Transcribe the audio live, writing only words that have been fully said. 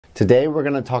Today we're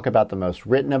going to talk about the most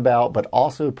written about, but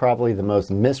also probably the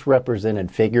most misrepresented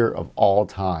figure of all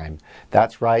time.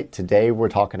 That's right, today we're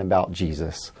talking about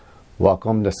Jesus.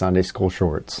 Welcome to Sunday School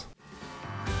Shorts.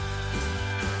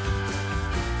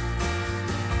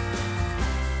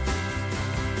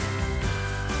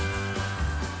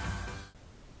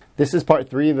 This is part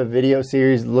 3 of a video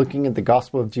series looking at the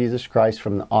gospel of Jesus Christ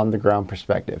from the on-the-ground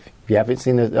perspective. If you haven't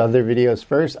seen the other videos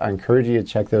first, I encourage you to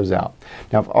check those out.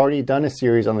 Now, I've already done a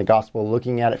series on the gospel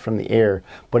looking at it from the air,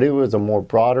 but it was a more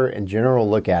broader and general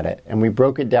look at it, and we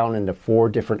broke it down into 4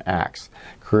 different acts: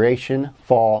 creation,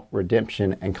 fall,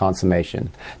 redemption, and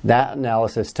consummation. That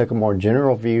analysis took a more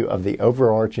general view of the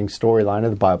overarching storyline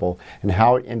of the Bible and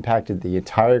how it impacted the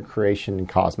entire creation and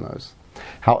cosmos.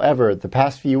 However, the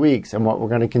past few weeks, and what we're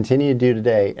going to continue to do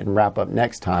today and wrap up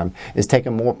next time, is take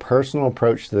a more personal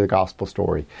approach to the gospel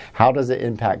story. How does it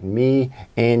impact me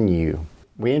and you?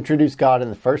 We introduced God in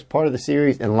the first part of the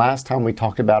series, and last time we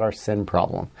talked about our sin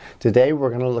problem. Today we're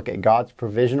going to look at God's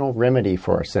provisional remedy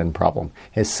for our sin problem,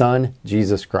 His Son,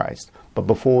 Jesus Christ. But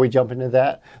before we jump into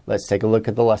that, let's take a look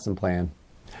at the lesson plan.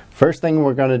 First thing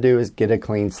we're going to do is get a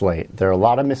clean slate. There are a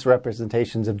lot of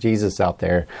misrepresentations of Jesus out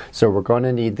there, so we're going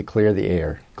to need to clear the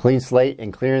air. Clean slate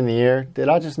and clearing the air. Did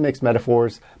I just mix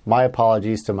metaphors? My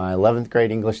apologies to my 11th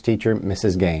grade English teacher,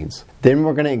 Mrs. Gaines. Then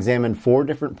we're going to examine 4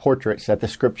 different portraits that the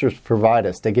scriptures provide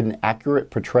us to get an accurate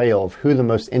portrayal of who the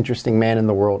most interesting man in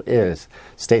the world is.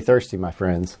 Stay thirsty, my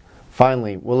friends.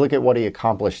 Finally, we'll look at what he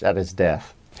accomplished at his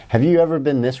death. Have you ever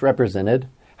been misrepresented?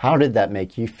 How did that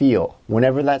make you feel?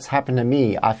 Whenever that's happened to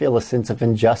me, I feel a sense of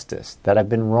injustice, that I've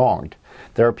been wronged.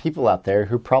 There are people out there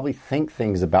who probably think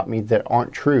things about me that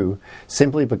aren't true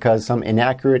simply because some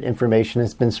inaccurate information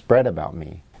has been spread about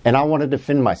me. And I want to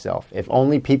defend myself. If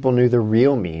only people knew the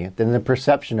real me, then the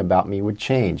perception about me would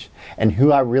change, and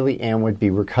who I really am would be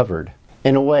recovered.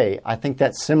 In a way, I think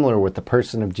that's similar with the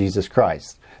person of Jesus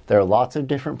Christ. There are lots of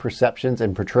different perceptions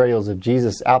and portrayals of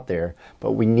Jesus out there,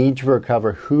 but we need to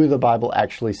recover who the Bible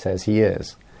actually says He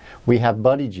is. We have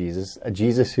Buddy Jesus, a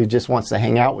Jesus who just wants to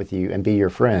hang out with you and be your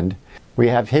friend. We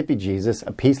have Hippie Jesus,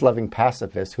 a peace-loving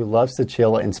pacifist who loves to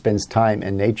chill and spends time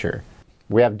in nature.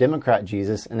 We have Democrat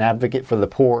Jesus, an advocate for the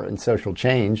poor and social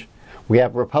change. We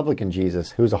have Republican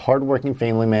Jesus, who's a hardworking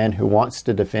family man who wants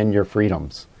to defend your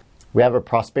freedoms. We have a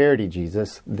prosperity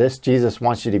Jesus. This Jesus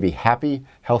wants you to be happy,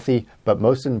 healthy, but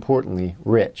most importantly,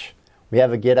 rich. We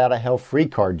have a get-out-of-hell-free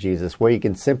card Jesus, where you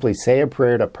can simply say a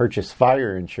prayer to purchase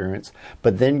fire insurance,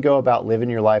 but then go about living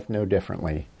your life no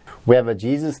differently. We have a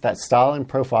Jesus that's styling,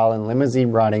 profiling,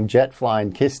 limousine riding, jet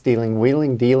flying, kiss stealing,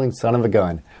 wheeling, dealing, son of a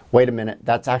gun. Wait a minute,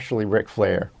 that's actually Ric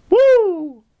Flair.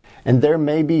 Woo! And there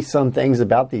may be some things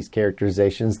about these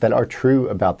characterizations that are true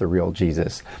about the real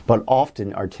Jesus, but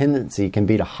often our tendency can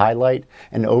be to highlight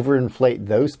and overinflate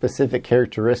those specific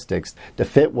characteristics to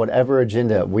fit whatever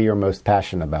agenda we are most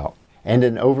passionate about. And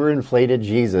an overinflated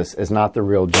Jesus is not the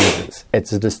real Jesus.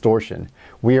 It's a distortion.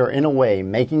 We are in a way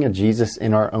making a Jesus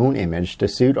in our own image to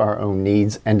suit our own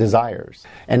needs and desires.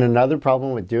 And another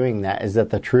problem with doing that is that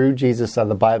the true Jesus of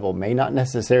the Bible may not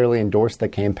necessarily endorse the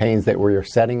campaigns that we are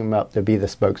setting him up to be the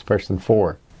spokesperson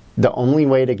for. The only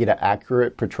way to get an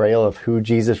accurate portrayal of who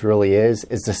Jesus really is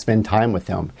to spend time with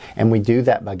him. And we do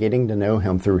that by getting to know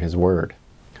him through his word.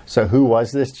 So who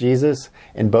was this Jesus?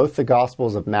 In both the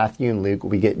Gospels of Matthew and Luke,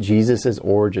 we get Jesus'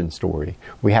 origin story.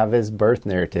 We have his birth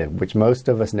narrative, which most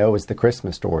of us know as the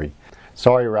Christmas story.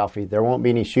 Sorry, Ralphie, there won't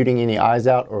be any shooting any eyes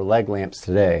out or leg lamps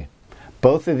today.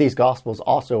 Both of these Gospels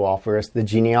also offer us the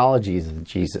genealogies of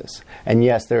Jesus. And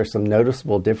yes, there are some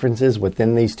noticeable differences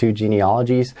within these 2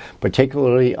 genealogies,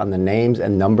 particularly on the names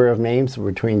and number of names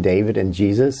between David and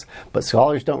Jesus, but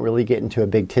scholars don't really get into a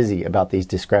big tizzy about these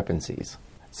discrepancies.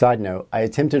 Side note, I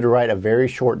attempted to write a very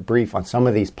short brief on some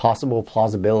of these possible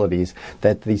plausibilities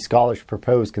that these scholars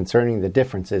propose concerning the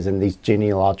differences in these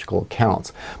genealogical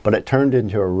accounts, but it turned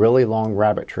into a really long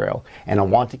rabbit trail, and I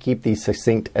want to keep these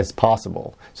succinct as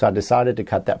possible, so I decided to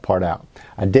cut that part out.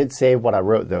 I did save what I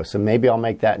wrote though, so maybe I'll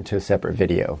make that into a separate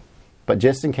video. But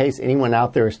just in case anyone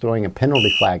out there is throwing a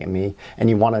penalty flag at me and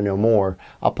you want to know more,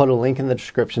 I'll put a link in the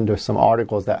description to some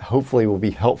articles that hopefully will be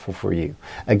helpful for you.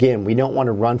 Again, we don't want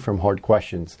to run from hard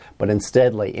questions, but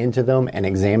instead lay into them and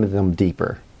examine them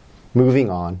deeper. Moving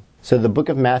on. So the book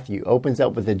of Matthew opens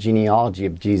up with the genealogy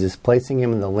of Jesus, placing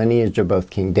him in the lineage of both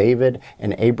King David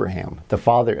and Abraham, the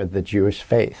father of the Jewish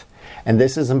faith. And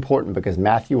this is important because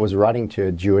Matthew was writing to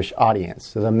a Jewish audience,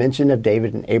 so the mention of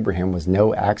David and Abraham was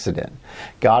no accident.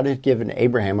 God had given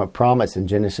Abraham a promise in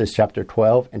Genesis chapter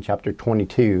 12 and chapter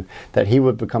 22 that he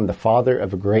would become the father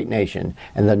of a great nation,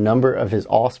 and the number of his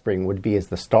offspring would be as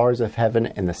the stars of heaven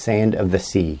and the sand of the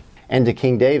sea. And to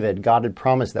King David, God had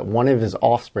promised that one of his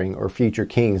offspring or future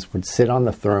kings would sit on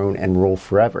the throne and rule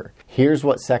forever. Here's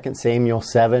what 2 Samuel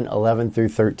 7:11 through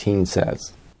 13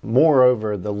 says.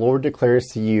 Moreover, the Lord declares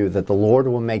to you that the Lord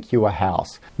will make you a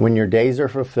house. When your days are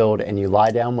fulfilled and you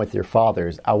lie down with your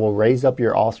fathers, I will raise up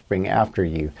your offspring after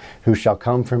you, who shall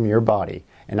come from your body,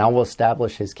 and I will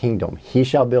establish his kingdom. He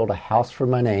shall build a house for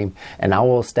my name, and I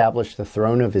will establish the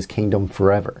throne of his kingdom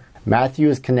forever. Matthew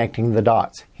is connecting the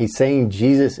dots. He's saying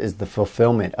Jesus is the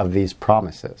fulfillment of these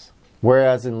promises.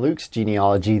 Whereas in Luke's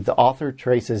genealogy, the author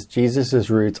traces Jesus'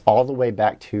 roots all the way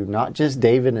back to not just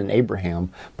David and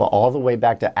Abraham, but all the way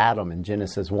back to Adam in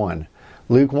Genesis 1.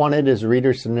 Luke wanted his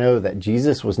readers to know that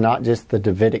Jesus was not just the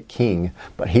Davidic king,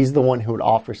 but he's the one who would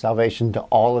offer salvation to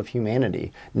all of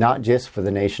humanity, not just for the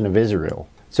nation of Israel.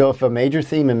 So if a major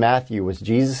theme in Matthew was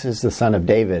Jesus is the son of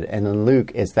David, and in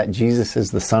Luke it's that Jesus is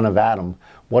the son of Adam,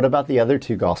 what about the other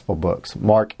two gospel books,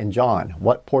 Mark and John?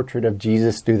 What portrait of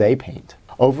Jesus do they paint?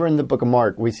 Over in the book of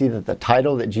Mark, we see that the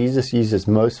title that Jesus uses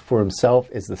most for himself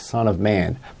is the Son of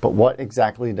Man. But what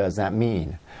exactly does that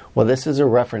mean? Well, this is a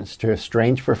reference to a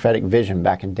strange prophetic vision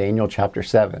back in Daniel chapter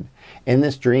 7. In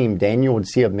this dream, Daniel would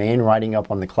see a man riding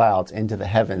up on the clouds into the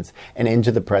heavens and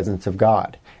into the presence of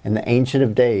God. And the Ancient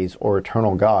of Days, or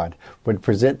Eternal God, would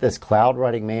present this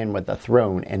cloud-riding man with a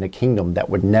throne and a kingdom that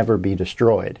would never be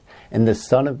destroyed. And the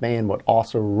Son of Man would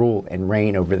also rule and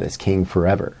reign over this king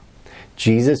forever.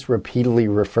 Jesus repeatedly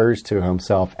refers to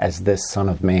himself as this Son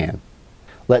of Man.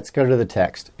 Let's go to the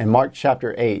text. In Mark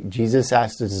chapter 8, Jesus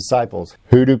asked his disciples,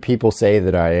 "Who do people say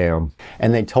that I am?"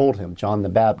 And they told him, John the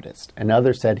Baptist, and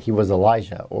others said he was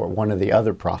Elijah or one of the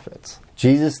other prophets.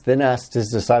 Jesus then asked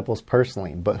his disciples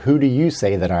personally, "But who do you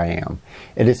say that I am?"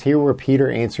 It is here where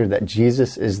Peter answered that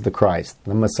Jesus is the Christ,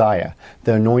 the Messiah,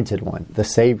 the Anointed One, the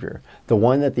Savior, the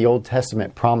one that the Old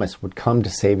Testament promised would come to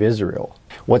save Israel.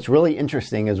 What's really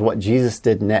interesting is what Jesus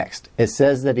did next. It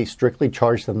says that he strictly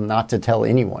charged them not to tell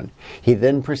anyone. He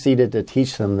then proceeded to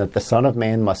teach them that the Son of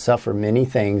Man must suffer many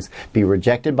things, be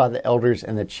rejected by the elders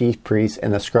and the chief priests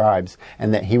and the scribes,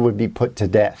 and that he would be put to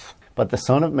death. But the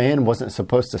Son of Man wasn't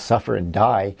supposed to suffer and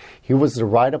die. He was to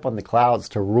ride up on the clouds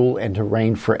to rule and to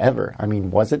reign forever. I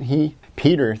mean, wasn't he?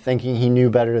 Peter, thinking he knew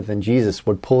better than Jesus,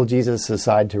 would pull Jesus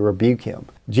aside to rebuke him.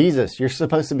 "Jesus, you're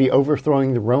supposed to be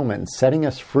overthrowing the Romans, setting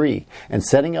us free, and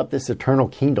setting up this eternal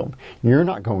kingdom. You're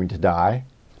not going to die."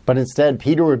 But instead,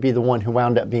 Peter would be the one who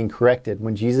wound up being corrected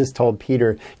when Jesus told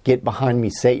Peter, "Get behind me,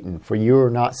 Satan, for you are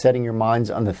not setting your minds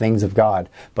on the things of God,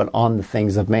 but on the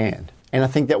things of man." And I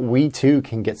think that we too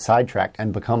can get sidetracked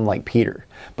and become like Peter.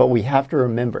 But we have to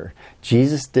remember,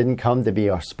 Jesus didn't come to be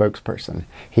our spokesperson.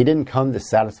 He didn't come to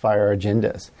satisfy our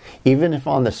agendas, even if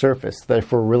on the surface they're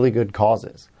for really good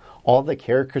causes. All the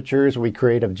caricatures we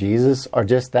create of Jesus are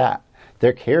just that.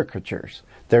 They're caricatures.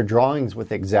 They're drawings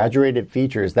with exaggerated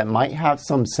features that might have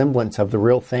some semblance of the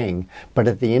real thing, but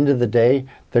at the end of the day,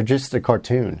 they're just a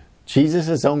cartoon.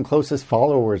 Jesus' own closest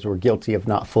followers were guilty of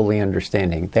not fully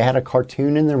understanding. They had a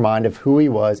cartoon in their mind of who he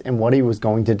was and what he was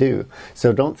going to do.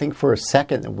 So don't think for a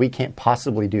second that we can't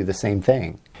possibly do the same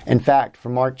thing. In fact,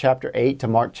 from Mark chapter 8 to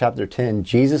Mark chapter 10,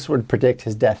 Jesus would predict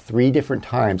his death 3 different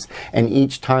times, and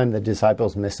each time the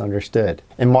disciples misunderstood.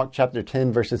 In Mark chapter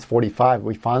 10, verses 45,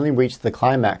 we finally reach the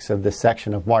climax of this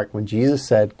section of Mark when Jesus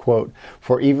said, quote,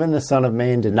 "For even the Son of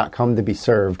Man did not come to be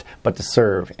served, but to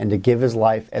serve, and to give his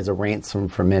life as a ransom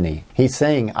for many." He's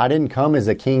saying, I didn't come as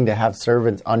a king to have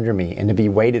servants under me and to be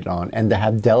waited on, and to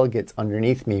have delegates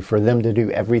underneath me for them to do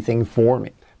everything for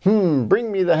me.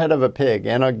 Bring me the head of a pig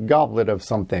and a goblet of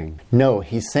something. No,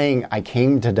 he's saying, I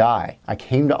came to die. I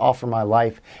came to offer my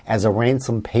life as a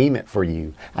ransom payment for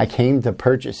you. I came to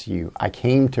purchase you. I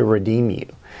came to redeem you.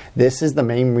 This is the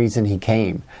main reason he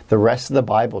came. The rest of the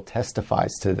Bible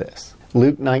testifies to this.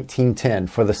 Luke 19:10,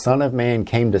 "For the Son of Man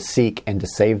came to seek and to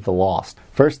save the lost."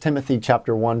 1 Timothy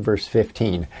chapter 1 verse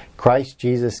 15, "Christ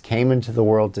Jesus came into the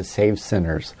world to save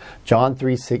sinners." John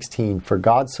 3:16, "For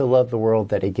God so loved the world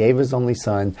that he gave his only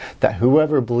Son, that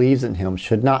whoever believes in him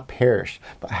should not perish,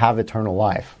 but have eternal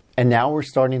life." And now we're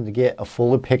starting to get a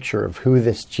fuller picture of who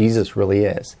this Jesus really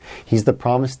is. He's the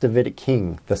promised Davidic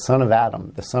king, the son of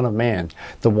Adam, the Son of Man,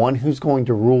 the one who's going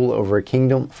to rule over a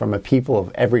kingdom from a people of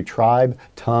every tribe,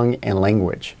 tongue, and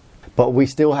language. But we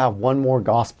still have one more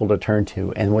gospel to turn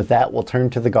to, and with that we'll turn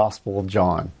to the Gospel of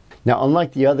John. Now,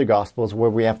 unlike the other Gospels where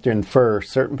we have to infer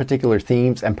certain particular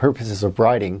themes and purposes of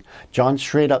writing, John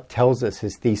straight up tells us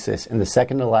his thesis in the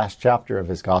second to last chapter of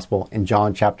his Gospel in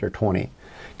John chapter 20.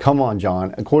 Come on,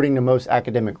 John. According to most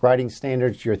academic writing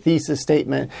standards, your thesis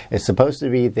statement is supposed to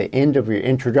be the end of your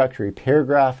introductory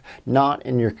paragraph, not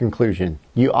in your conclusion.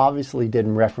 You obviously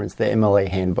didn't reference the MLA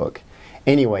handbook.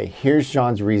 Anyway, here's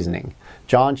John's reasoning.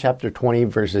 John chapter 20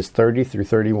 verses 30 through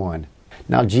 31.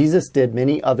 Now Jesus did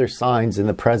many other signs in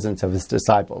the presence of his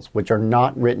disciples, which are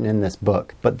not written in this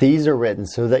book. But these are written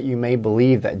so that you may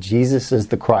believe that Jesus is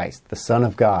the Christ, the Son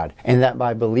of God, and that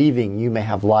by believing you may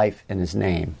have life in his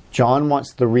name. John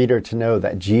wants the reader to know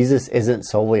that Jesus isn't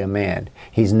solely a man.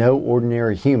 He's no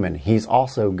ordinary human. He's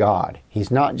also God.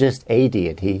 He's not just a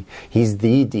deity. He's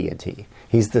the deity.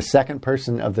 He's the second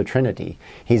person of the Trinity.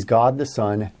 He's God the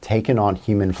Son taken on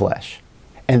human flesh.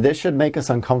 And this should make us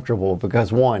uncomfortable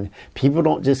because, one, people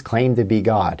don't just claim to be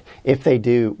God. If they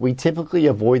do, we typically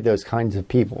avoid those kinds of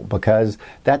people because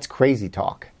that's crazy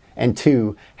talk. And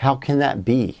two, how can that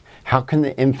be? How can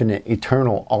the infinite,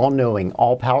 eternal, all-knowing,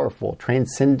 all-powerful,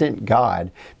 transcendent God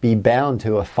be bound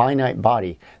to a finite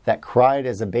body that cried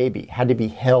as a baby, had to be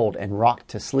held and rocked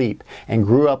to sleep, and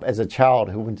grew up as a child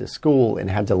who went to school and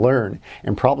had to learn,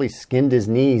 and probably skinned his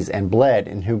knees and bled,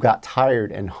 and who got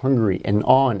tired and hungry, and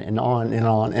on and on and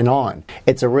on and on?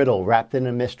 It's a riddle wrapped in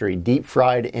a mystery,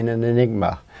 deep-fried in an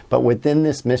enigma. But within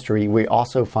this mystery, we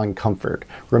also find comfort.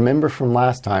 Remember from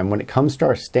last time, when it comes to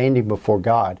our standing before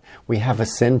God, we have a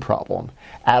sin problem.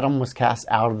 Adam was cast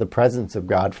out of the presence of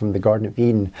God from the Garden of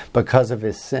Eden because of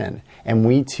his sin. And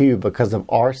we too, because of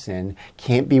our sin,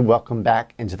 can't be welcomed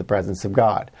back into the presence of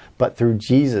God. But through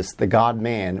Jesus, the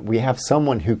God-man, we have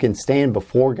someone who can stand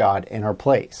before God in our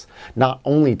place, not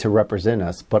only to represent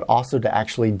us, but also to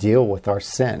actually deal with our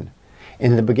sin.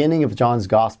 In the beginning of John's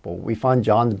Gospel, we find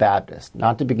John the Baptist,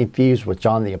 not to be confused with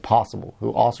John the Apostle,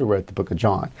 who also wrote the book of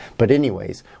John. But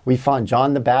anyways, we find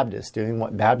John the Baptist doing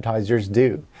what baptizers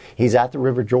do. He's at the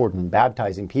River Jordan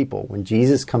baptizing people when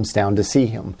Jesus comes down to see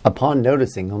him. Upon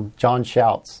noticing him, John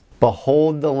shouts,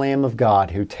 "Behold the Lamb of God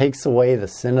who takes away the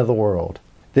sin of the world."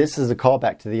 This is a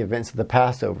callback to the events of the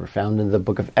Passover found in the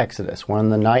book of Exodus, where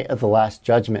on the night of the last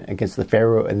judgment against the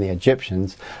Pharaoh and the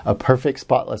Egyptians, a perfect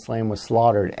spotless lamb was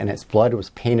slaughtered and its blood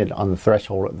was painted on the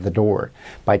threshold of the door.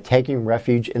 By taking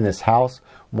refuge in this house,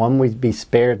 one would be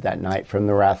spared that night from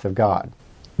the wrath of God.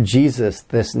 Jesus,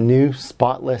 this new,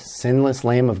 spotless, sinless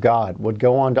Lamb of God, would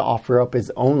go on to offer up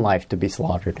his own life to be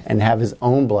slaughtered and have his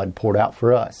own blood poured out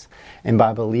for us. And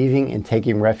by believing and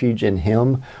taking refuge in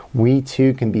him, we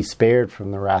too can be spared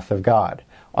from the wrath of God.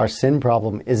 Our sin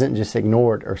problem isn't just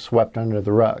ignored or swept under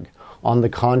the rug. On the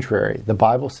contrary, the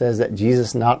Bible says that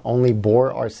Jesus not only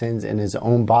bore our sins in his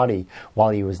own body while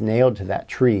he was nailed to that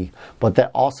tree, but that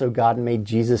also God made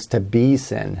Jesus to be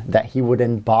sin, that he would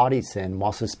embody sin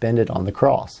while suspended on the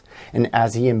cross. And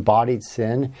as he embodied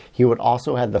sin, he would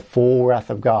also have the full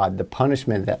wrath of God, the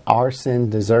punishment that our sin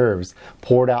deserves,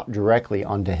 poured out directly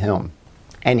onto him.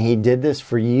 And he did this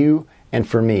for you and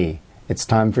for me. It's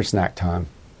time for snack time.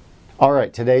 All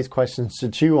right, today's questions to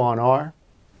chew on are: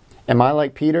 am I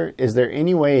like Peter? Is there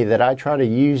any way that I try to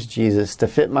use Jesus to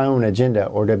fit my own agenda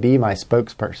or to be my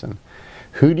spokesperson?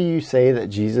 Who do you say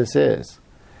that Jesus is?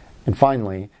 And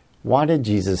finally, why did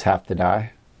Jesus have to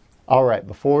die? All right,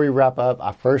 before we wrap up,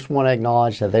 I first want to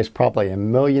acknowledge that there's probably a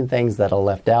million things that are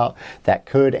left out that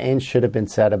could and should have been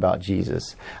said about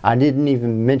Jesus. I didn't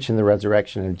even mention the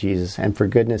resurrection of Jesus, and for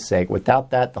goodness sake, without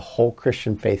that, the whole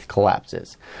Christian faith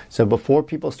collapses. So before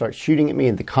people start shooting at me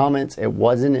in the comments, it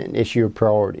wasn't an issue of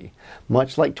priority.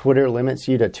 Much like Twitter limits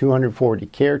you to 240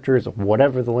 characters, or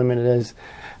whatever the limit is,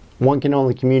 one can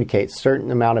only communicate a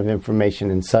certain amount of information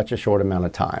in such a short amount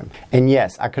of time. And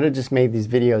yes, I could have just made these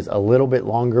videos a little bit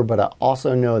longer, but I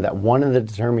also know that one of the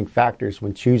determining factors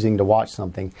when choosing to watch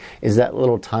something is that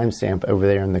little timestamp over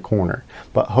there in the corner.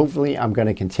 But hopefully I'm going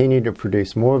to continue to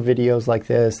produce more videos like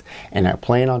this, and I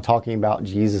plan on talking about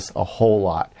Jesus a whole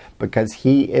lot because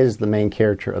he is the main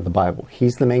character of the Bible.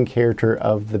 He's the main character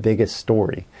of the biggest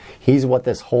story. He's what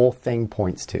this whole thing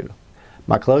points to.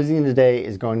 My closing today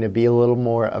is going to be a little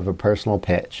more of a personal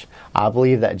pitch. I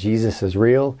believe that Jesus is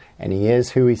real, and he is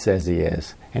who he says he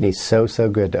is, and he's so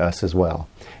good to us as well.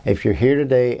 If you're here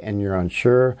today and you're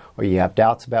unsure or you have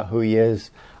doubts about who he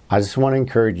is, I just want to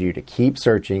encourage you to keep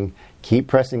searching, keep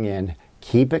pressing in,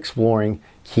 keep exploring,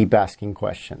 keep asking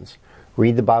questions.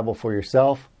 Read the Bible for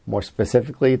yourself, more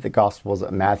specifically the Gospels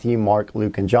of Matthew, Mark,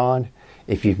 Luke, and John.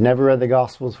 If you've never read the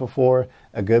Gospels before,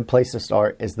 a good place to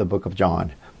start is the book of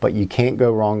John. But you can't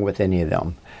go wrong with any of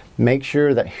them. Make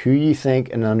sure that who you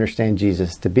think and understand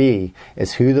Jesus to be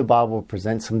is who the Bible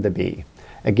presents him to be.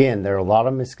 Again, there are a lot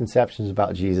of misconceptions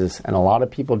about Jesus, and a lot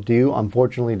of people do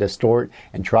unfortunately distort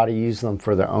and try to use them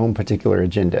for their own particular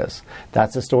agendas.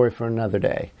 That's a story for another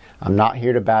day. I'm not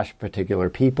here to bash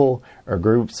particular people or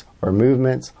groups or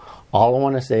movements. All I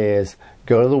want to say is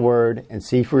go to the Word and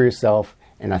see for yourself,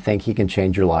 and I think he can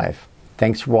change your life.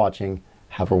 Thanks for watching.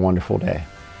 Have a wonderful day.